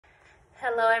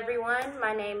Hello everyone,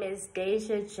 my name is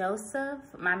Deja Joseph.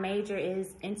 My major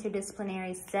is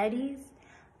interdisciplinary studies,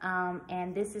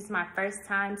 and this is my first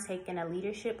time taking a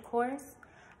leadership course.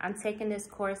 I'm taking this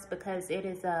course because it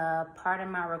is a part of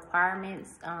my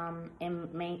requirements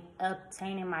in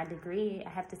obtaining my degree. I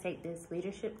have to take this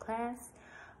leadership class,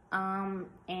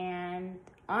 and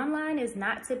online is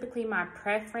not typically my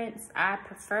preference. I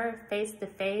prefer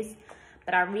face-to-face.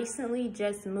 But I recently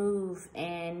just moved,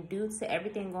 and due to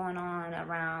everything going on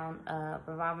around,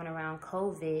 revolving around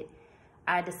COVID,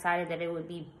 I decided that it would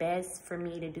be best for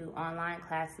me to do online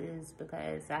classes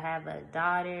because I have a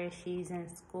daughter, she's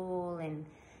in school, and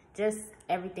just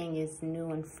everything is new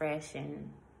and fresh,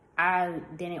 and I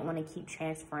didn't want to keep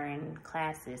transferring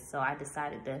classes, so I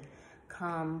decided to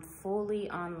come fully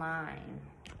online.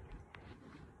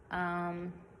 I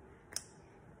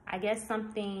guess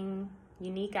something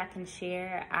unique I can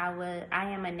share. I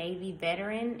am a Navy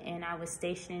veteran, and I was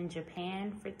stationed in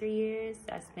Japan for 3 years.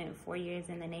 I spent 4 years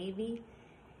in the Navy.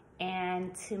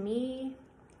 And to me,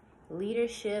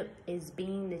 leadership is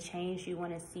being the change you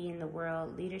want to see in the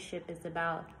world. Leadership is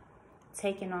about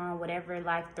taking on whatever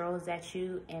life throws at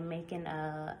you and making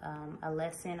a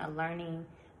lesson, a learning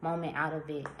moment out of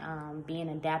it. Being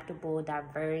adaptable,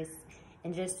 diverse,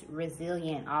 and just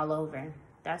resilient all over.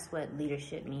 That's what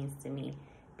leadership means to me.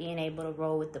 Being able to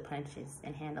roll with the punches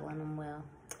and handling them well.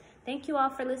 Thank you all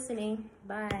for listening.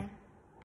 Bye.